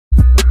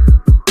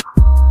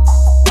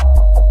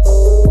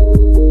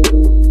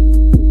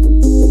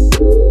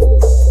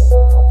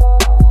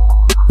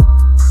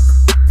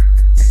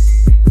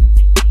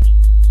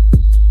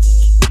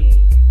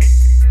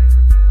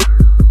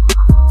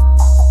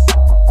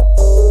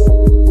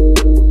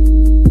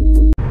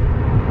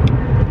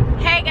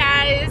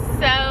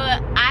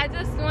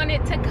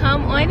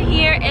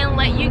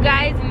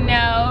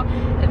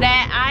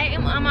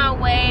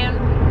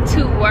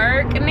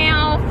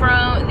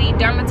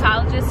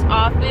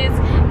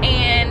dermatologist,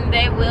 and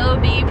they will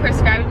be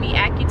prescribing me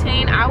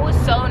Accutane. I was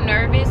so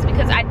nervous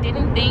because I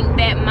didn't think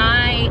that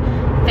my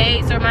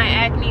face or my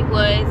acne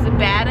was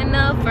bad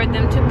enough for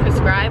them to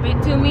prescribe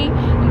it to me,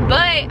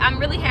 but I'm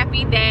really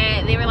happy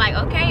that they were like,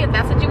 okay, if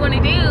that's what you want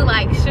to do,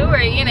 like,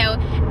 sure, you know.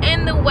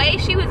 And the way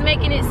she was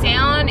making it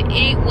sound,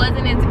 it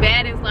wasn't as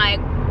bad as like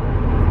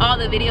all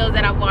the videos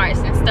that I've watched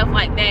and stuff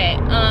like that.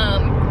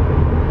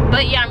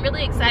 But yeah, I'm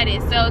really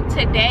excited. So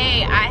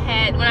today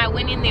when I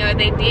went in there,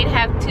 they did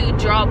have to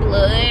draw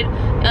blood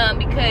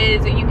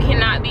because you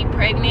cannot be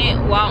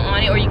pregnant while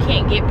on it, or you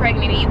can't get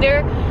pregnant either.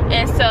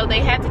 And so they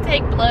had to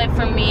take blood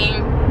from me,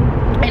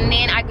 and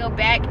then I go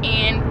back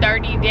in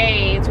 30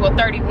 days, well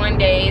 31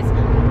 days,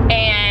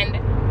 and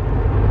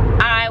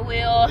I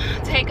will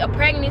take a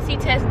pregnancy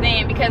test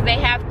then, because they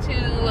have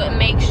to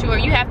make sure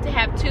you have to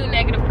have 2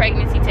 negative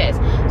pregnancy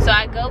tests. So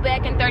I go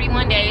back in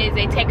 31 days,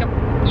 they take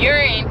a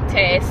urine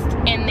test,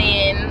 and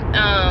then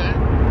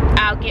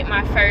I'll get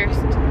my first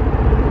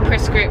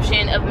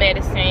prescription of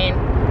medicine.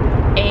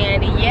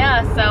 And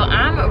yeah, so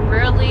I'm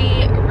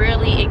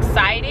really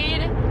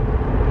excited,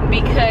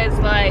 because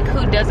like,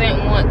 who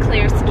doesn't want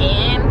clear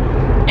skin?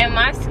 And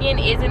my skin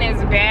isn't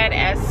as bad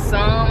as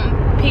some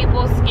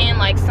people's skin.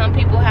 Like, some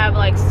people have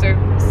like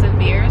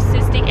severe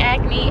cystic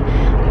acne,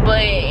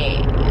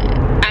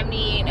 but I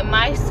mean,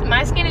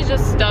 my skin is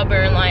just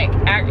stubborn. Like,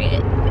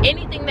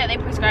 anything that they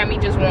prescribe me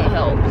just won't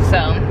help.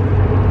 So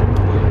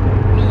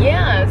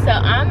yeah, so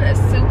I'm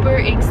super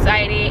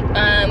excited.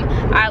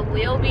 I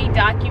will be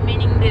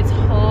documenting this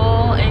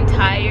whole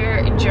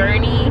entire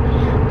journey.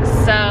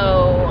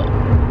 So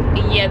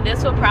yeah,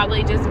 this will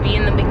probably just be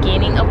in the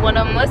beginning of one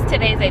of them. What's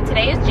today's date?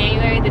 Today is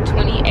January the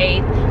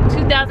 28th,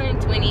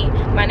 2020.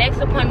 My next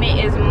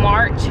appointment is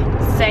March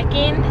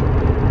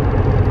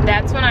 2nd.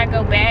 That's when I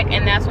go back,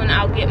 and that's when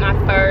I'll get my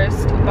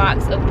first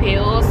box of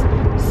pills.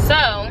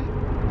 So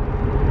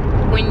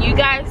when you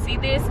guys see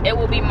this, it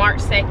will be March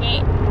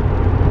 2nd,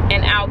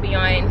 and I'll be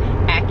on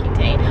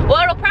Accutane.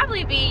 Well, it'll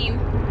probably be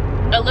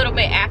a little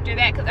bit after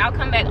that, because I'll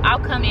come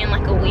in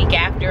like a week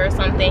after or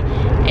something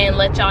and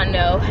let y'all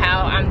know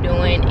how I'm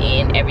doing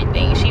and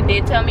everything. She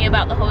did tell me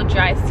about the whole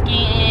dry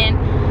skin.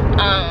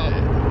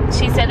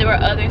 She said there were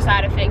other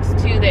side effects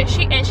too that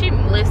she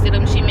listed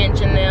them, she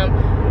mentioned them.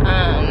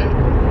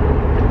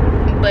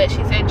 But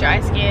she said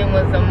dry skin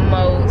was the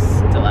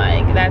most,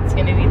 like, that's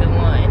gonna be the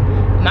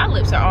one. My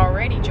lips are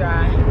already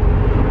dry.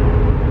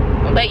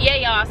 But yeah,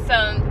 y'all,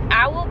 so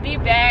I will be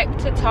back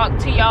to talk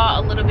to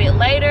y'all a little bit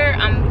later.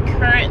 I'm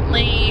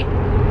currently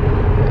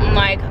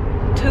like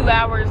 2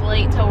 hours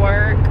late to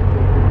work,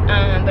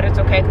 but it's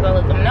okay because I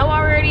let them know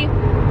already.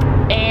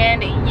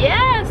 And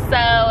yeah,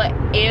 so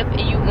if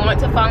you want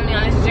to follow me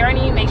on this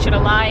journey, make sure to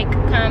like,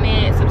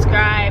 comment,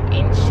 subscribe,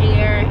 and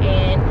share.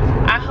 And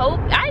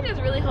I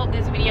just really hope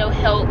this video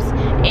helps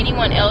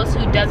anyone else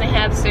who doesn't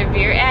have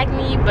severe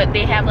acne, but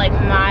they have like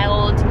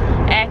mild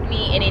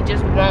acne and it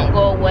just won't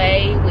go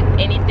away with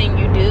anything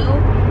you do.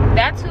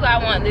 That's who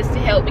I want this to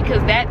help,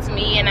 because that's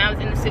me, and I was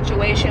in a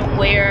situation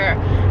where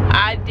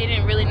I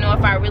didn't really know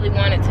if I really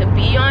wanted to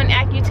be on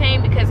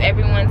Accutane, because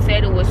everyone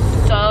said it was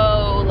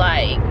so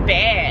like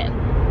bad.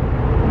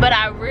 But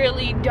I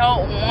really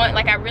don't want,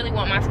 like, I really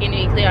want my skin to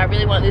be clear. I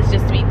really want this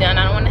just to be done.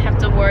 I don't want to have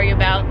to worry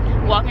about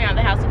walking out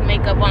the house with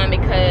makeup on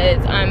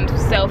because I'm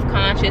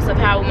self-conscious of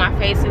how my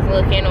face is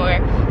looking, or,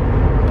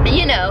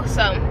 you know.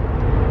 So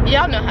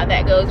y'all know how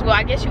that goes. Well,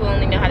 I guess you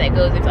only know how that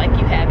goes if like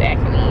you have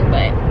acne.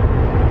 But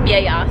yeah,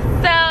 y'all,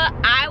 so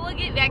I will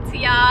get back to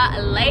y'all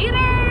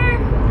later.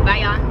 Bye,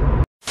 y'all.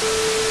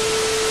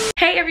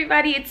 Hey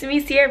everybody, it's me,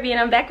 Ciera, and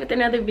I'm back with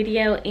another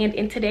video. And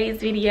in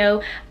today's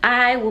video,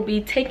 I will be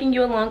taking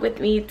you along with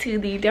me to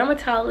the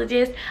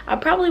dermatologist. I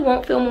probably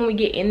won't film when we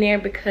get in there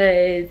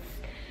because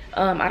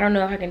I don't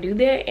know if I can do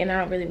that, and I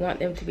don't really want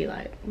them to be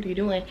like, what are you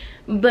doing?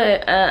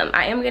 But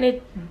I am gonna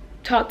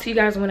talk to you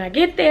guys when I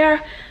get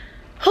there.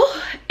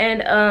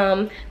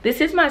 And this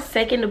is my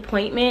second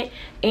appointment,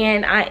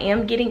 and I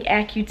am getting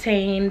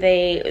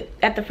Accutane.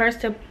 At the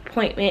first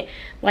appointment,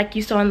 like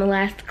you saw in the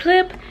last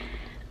clip,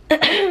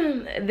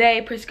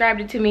 they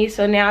prescribed it to me.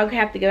 So now I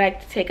have to go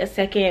back to take a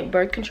second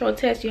birth control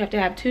test. You have to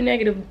have 2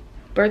 negative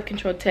birth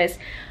control tests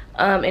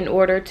in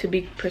order to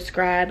be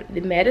prescribed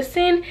the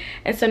medicine.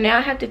 And so now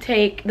I have to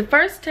take, the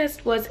first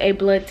test was a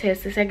blood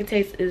test, the second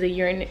test is a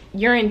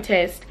urine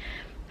test,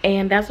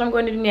 and that's what I'm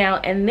going to do now.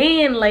 And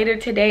then later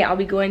today I'll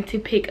be going to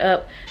pick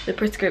up the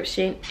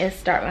prescription and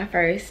start my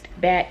first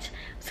batch.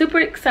 Super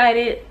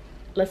excited.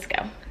 Let's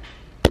go.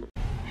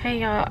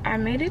 Hey y'all, I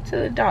made it to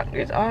the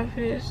doctor's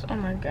office. Oh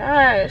my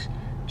gosh,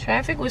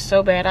 traffic was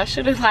so bad. I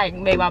should have like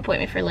made my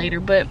appointment for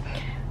later, but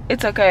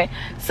it's okay.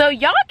 So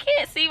y'all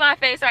can't see my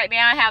face right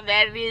now, how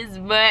bad it is,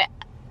 but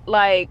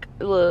like,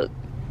 look,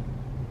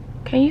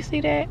 can you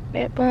see that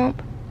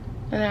bump?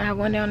 And then I have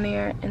one down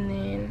there, and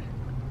then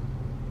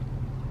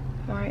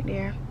right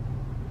there.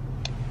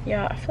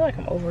 Yeah, I feel like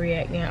I'm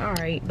overreacting. All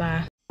right,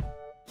 bye.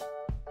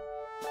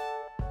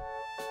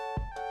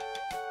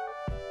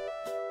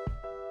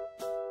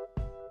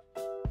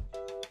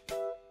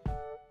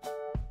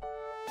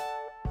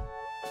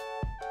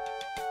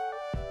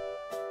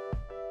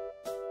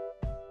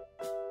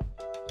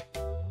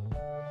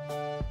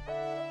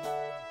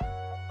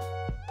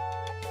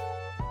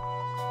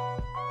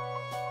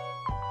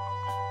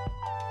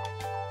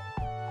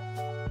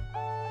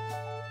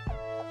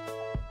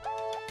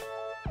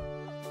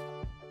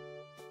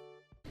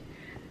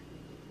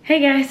 Hey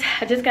guys,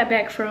 I just got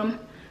back from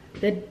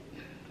the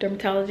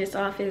dermatologist's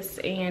office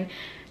and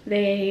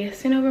they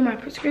sent over my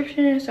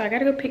prescription, so I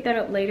gotta go pick that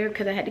up later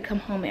because I had to come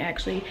home and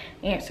actually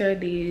answer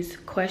these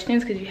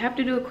questions, because you have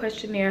to do a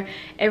questionnaire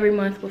every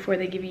month before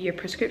they give you your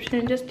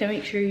prescription, just to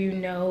make sure you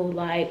know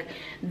like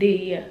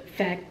the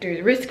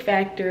factors, risk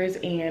factors,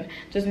 and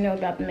just know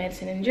about the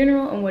medicine in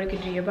general and what it could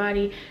do to your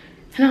body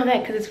and all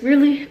that, because it's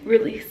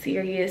really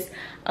serious.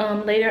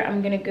 Later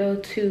I'm gonna go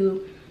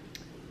to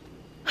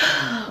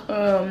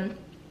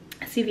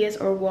CVS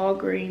or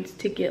Walgreens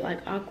to get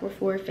like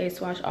Aquaphor face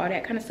wash, all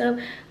that kind of stuff.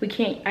 I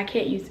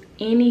can't use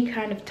any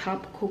kind of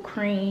topical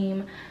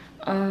cream.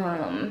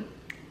 I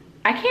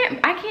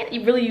can't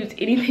really use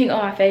anything on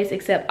my face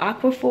except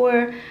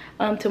Aquaphor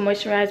to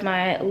moisturize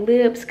my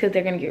lips because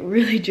they're gonna get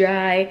really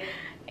dry,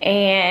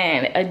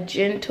 and a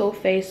gentle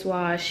face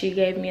wash. She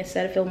gave me a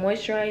Cetaphil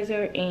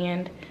moisturizer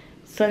and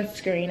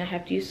sunscreen. I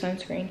have to use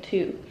sunscreen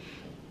too.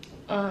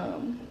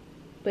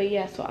 But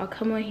yeah, so I'll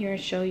come on here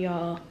and show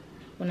y'all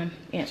when I'm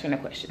answering the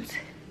questions.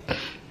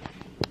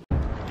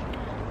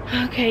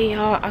 Okay,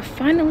 y'all, I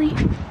finally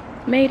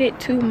made it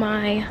to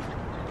my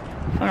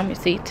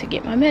pharmacy to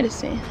get my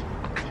medicine.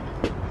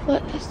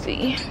 Let's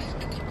see.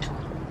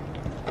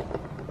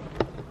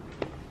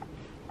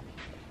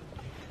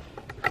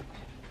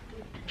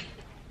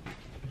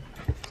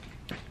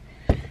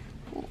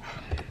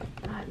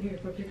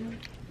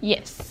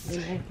 Yes.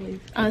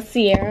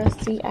 Ciera,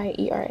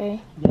 C-I-E-R-A.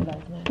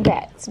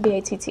 That's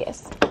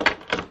B-A-T-T-S.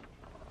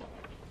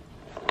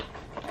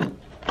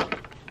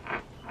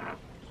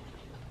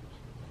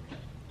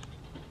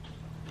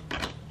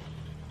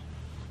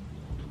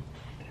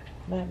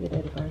 Might be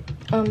date of birth.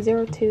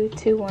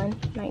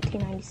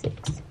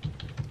 02/21/1996.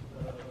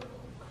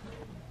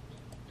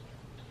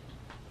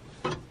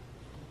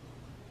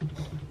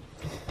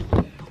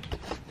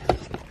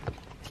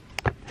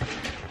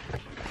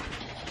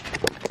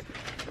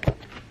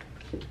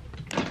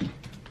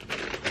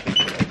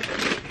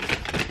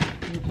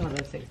 You told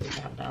her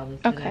 $65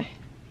 today. Okay.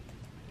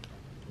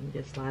 And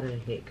just slide it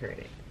and hit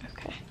credit.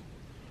 Okay.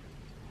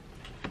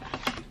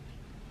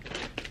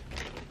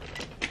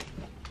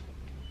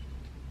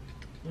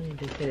 You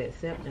just hit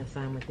accept and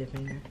sign with your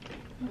finger.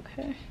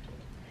 Okay.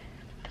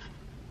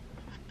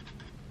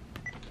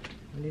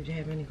 Did you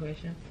have any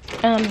questions?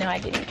 No, I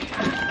didn't.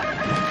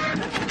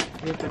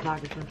 You're a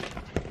photographer?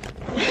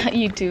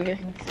 YouTuber.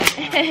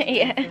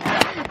 Yeah.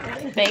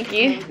 Thank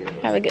you.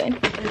 Have a good one.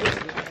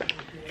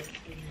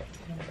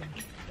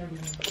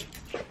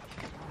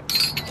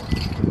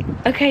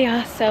 Okay,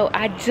 y'all, so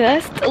I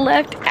just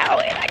left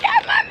out and I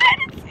got my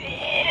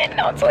medicine.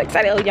 I'm so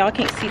excited. Oh, y'all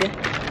can't see the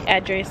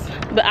address,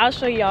 but I'll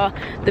show y'all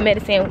the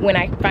medicine when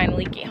I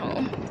finally get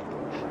home.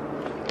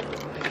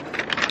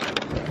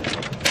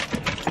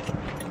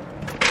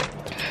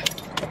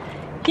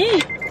 Yeah.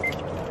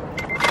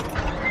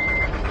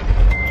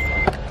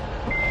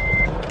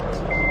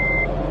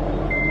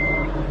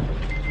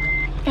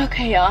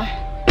 Okay, y'all,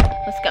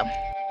 let's go.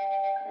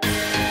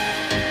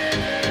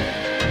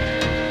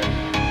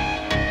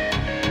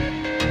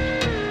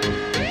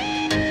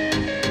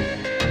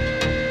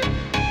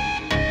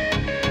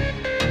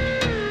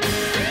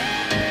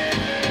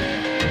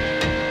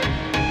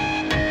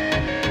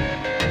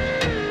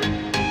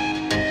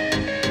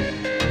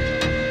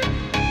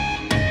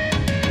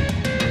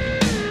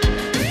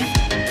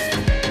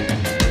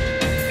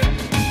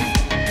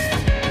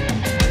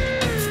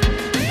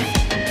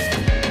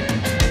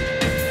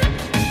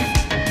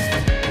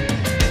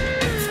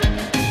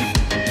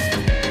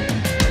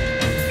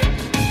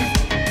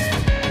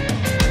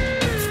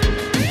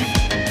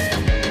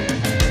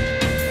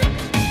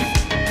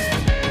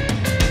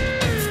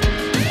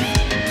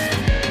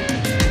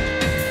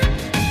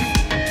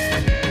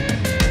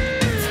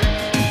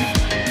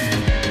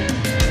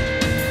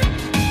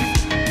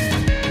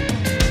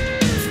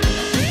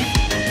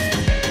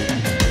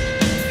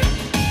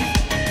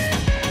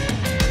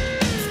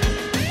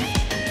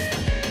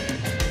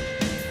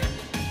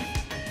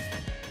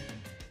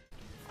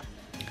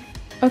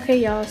 Okay,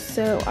 y'all,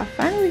 so I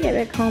finally get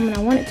back home and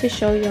I wanted to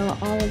show y'all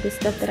all of the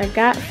stuff that I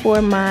got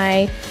for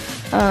my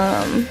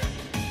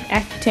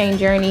ACCUTANE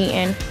journey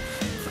and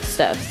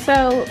stuff.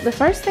 So the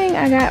first thing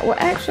I got, well,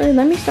 actually,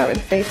 let me start with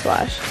the face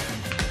wash.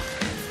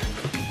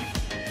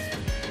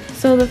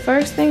 So the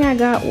first thing I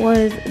got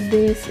was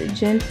this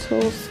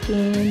Gentle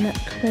Skin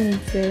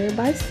Cleanser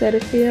by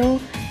Cetaphil,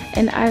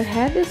 and I've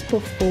had this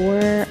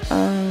before,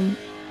 and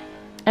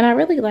I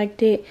really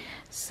liked it.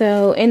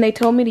 So, and they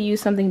told me to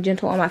use something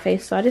gentle on my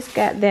face, so I just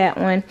got that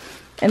one.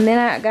 And then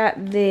I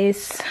got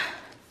this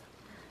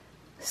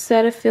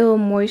Cetaphil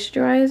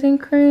moisturizing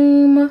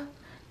cream,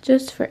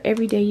 just for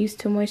everyday use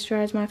to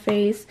moisturize my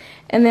face.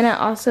 And then I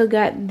also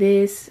got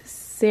this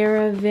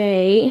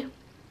CeraVe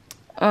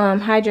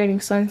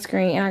hydrating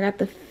sunscreen, and I got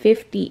the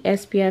 50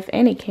 SPF,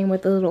 and it came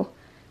with a little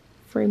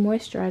free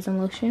moisturizing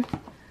lotion.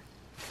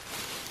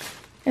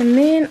 And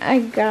then I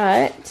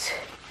got,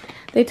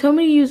 they told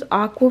me to use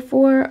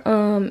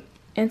Aquaphor,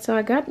 and so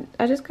I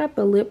just got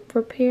the lip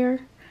repair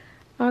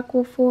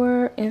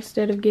Aquaphor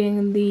instead of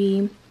getting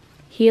the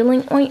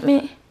healing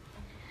ointment.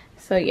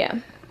 So yeah,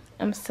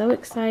 I'm so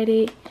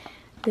excited.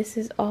 This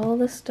is all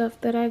the stuff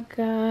that I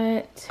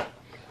got.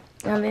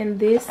 And then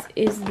this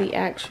is the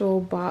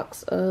actual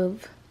box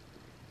of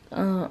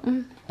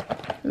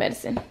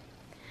medicine.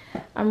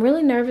 I'm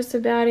really nervous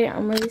about it.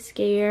 I'm really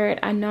scared.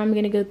 I know I'm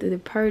gonna go through the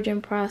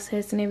purging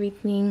process and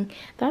everything.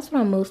 That's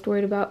what I'm most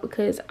worried about,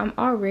 because I'm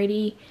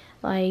already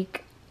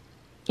like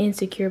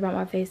insecure about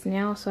my face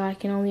now, so I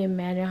can only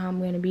imagine how I'm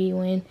gonna be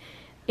when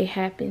it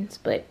happens.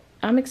 But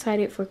I'm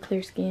excited for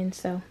clear skin,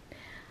 so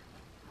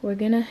we're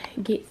gonna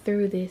get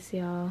through this,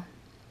 y'all,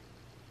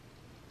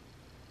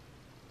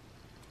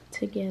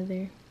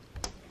 together.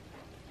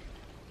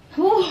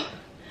 Whew.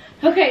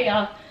 Okay,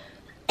 y'all.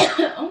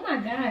 Oh my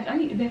gosh, I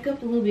need to back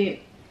up a little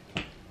bit.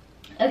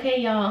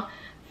 Okay, y'all,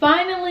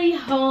 finally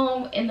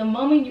home, and the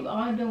moment you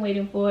all have been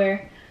waiting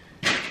for.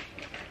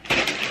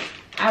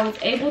 I was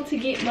able to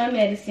get my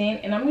medicine,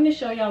 and I'm going to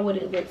show y'all what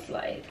it looks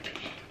like.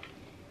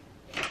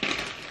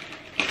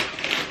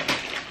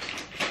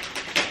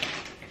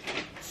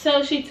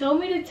 So she told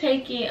me to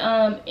take it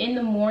in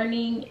the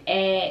morning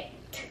at,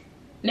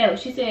 no,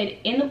 she said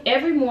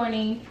every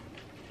morning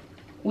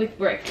with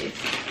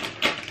breakfast.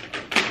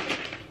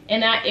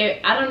 And I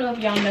don't know if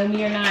y'all know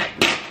me or not,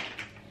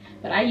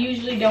 but I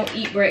usually don't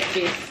eat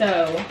breakfast,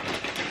 so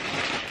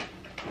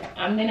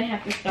I'm gonna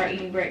have to start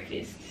eating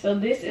breakfast. So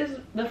this is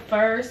the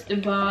first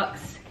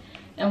box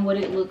and what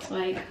it looks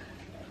like.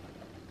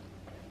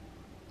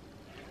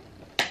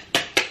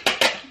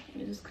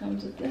 It just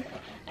comes with this.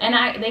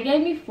 And they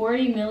gave me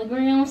 40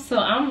 milligrams, so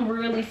I'm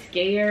really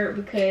scared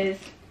because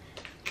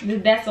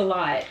that's a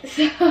lot.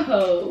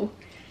 So,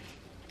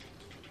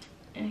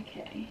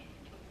 okay.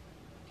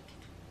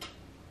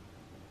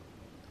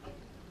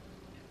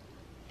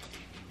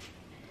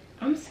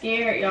 I'm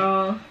scared,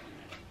 y'all.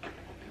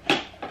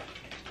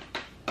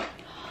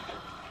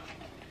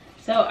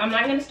 So I'm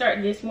not gonna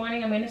start this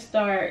morning. I'm gonna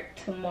start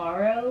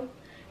tomorrow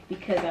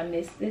because I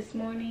missed this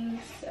morning.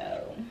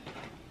 So,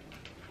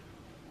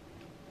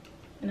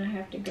 and I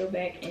have to go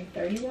back in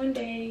 31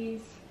 days.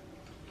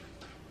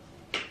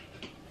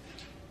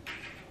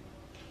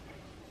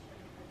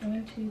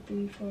 1, 2,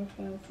 3, 4,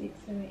 5, 6,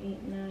 7,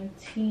 8, 9,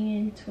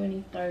 10,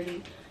 20,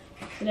 30.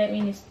 So that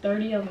means it's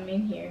 30 of them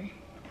in here.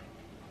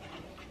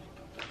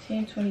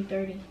 10, 20,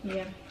 30,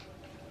 yeah.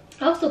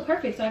 Oh, so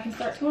perfect, so I can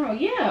start tomorrow.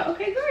 Yeah,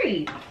 okay,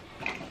 great.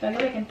 So I go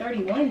back in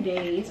 31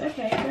 days.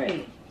 Okay,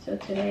 great. So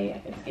today I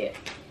can skip.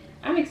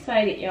 I'm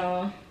excited,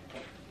 y'all.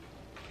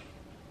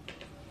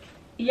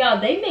 Y'all,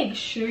 they make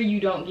sure you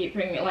don't get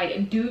pregnant.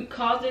 Like,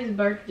 causes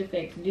birth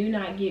defects. Do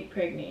not get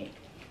pregnant.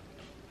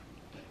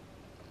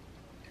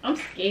 I'm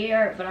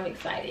scared, but I'm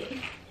excited.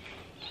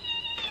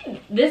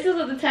 This is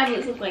what the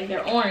tablets look like.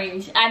 They're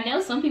orange. I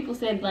know some people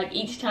said like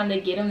each time they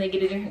get them, they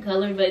get a different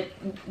color, but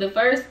the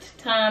first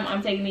time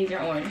I'm taking these,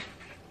 they're orange.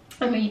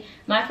 I mean,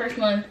 my first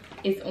month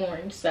is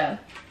orange, so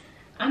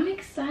I'm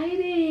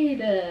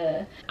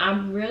excited.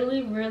 I'm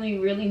really, really,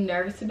 really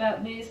nervous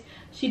about this.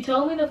 She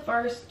told me the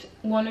first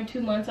 1 or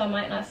 2 months I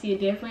might not see a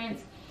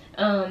difference,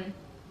 and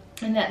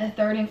that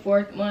the 3rd and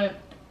 4th month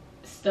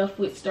stuff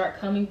would start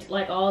coming to,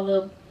 like all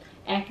the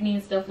acne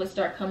and stuff would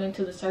start coming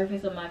to the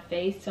surface of my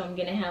face, so I'm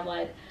gonna have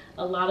like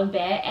a lot of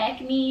bad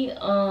acne.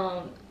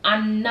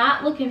 I'm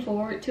not looking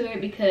forward to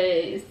it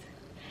because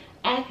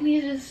acne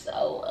is just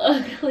so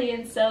ugly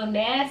and so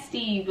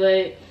nasty,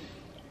 but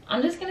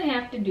I'm just gonna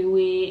have to do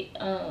it.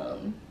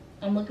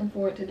 I'm looking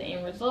forward to the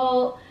end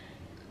result.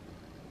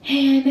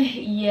 And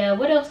yeah,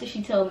 what else did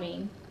she tell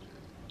me?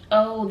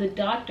 Oh, the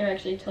doctor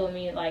actually told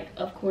me, like,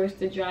 of course,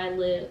 the dry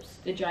lips,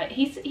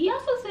 he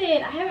also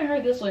said, I haven't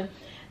heard this one,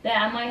 that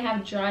I might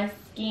have dry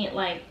skin,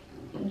 like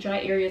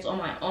dry areas on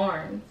my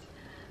arms.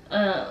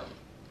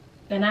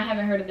 And I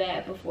haven't heard of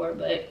that before,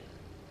 but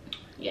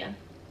yeah.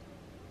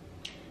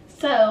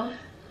 So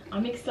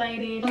I'm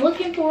excited. I'm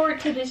looking forward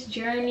to this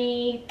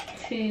journey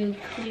to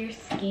clear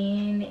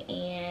skin,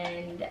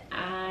 and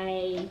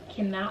I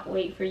cannot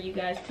wait for you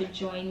guys to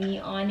join me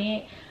on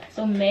it.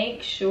 So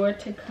make sure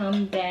to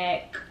come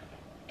back.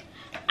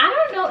 I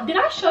don't know, did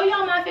I show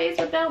y'all my face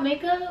without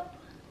makeup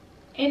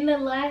in the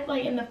last,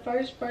 like in the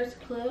first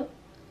clip?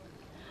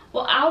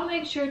 Well, I'll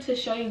make sure to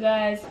show you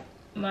guys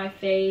my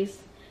face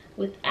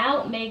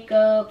without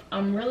makeup.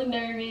 I'm really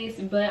nervous,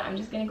 but I'm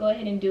just gonna go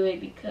ahead and do it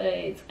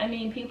because I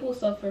mean, people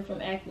suffer from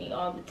acne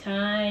all the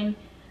time.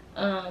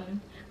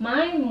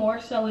 Mine more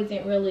so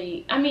isn't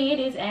really, I mean, it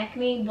is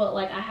acne, but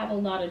like I have a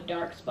lot of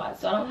dark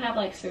spots, so I don't have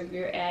like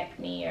severe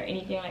acne or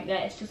anything like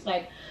that. It's just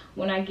like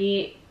when I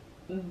get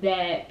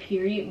that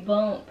period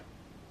bump,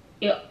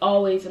 it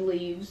always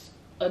leaves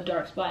a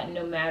dark spot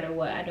no matter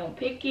what. I don't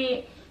pick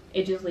it,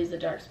 it just leaves a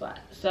dark spot.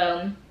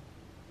 So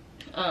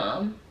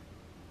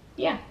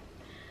yeah,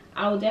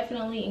 I will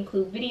definitely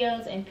include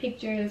videos and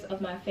pictures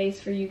of my face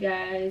for you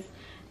guys,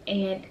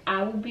 and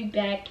I will be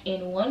back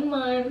in 1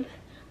 month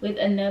with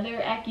another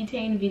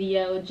Accutane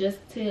video,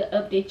 just to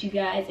update you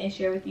guys and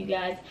share with you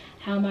guys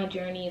how my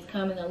journey is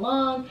coming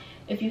along.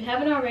 If you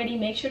haven't already,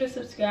 make sure to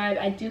subscribe.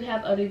 I do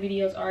have other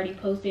videos already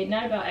posted,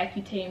 not about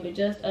Accutane, but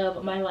just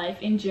of my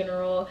life in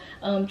general,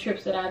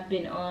 trips that I've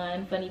been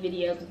on, funny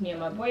videos with me and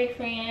my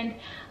boyfriend.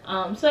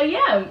 So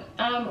yeah,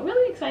 I'm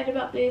really excited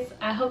about this.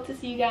 I hope to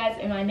see you guys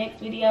in my next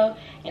video,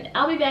 and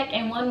I'll be back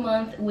in 1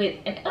 month with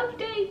an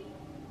update.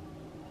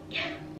 Yeah.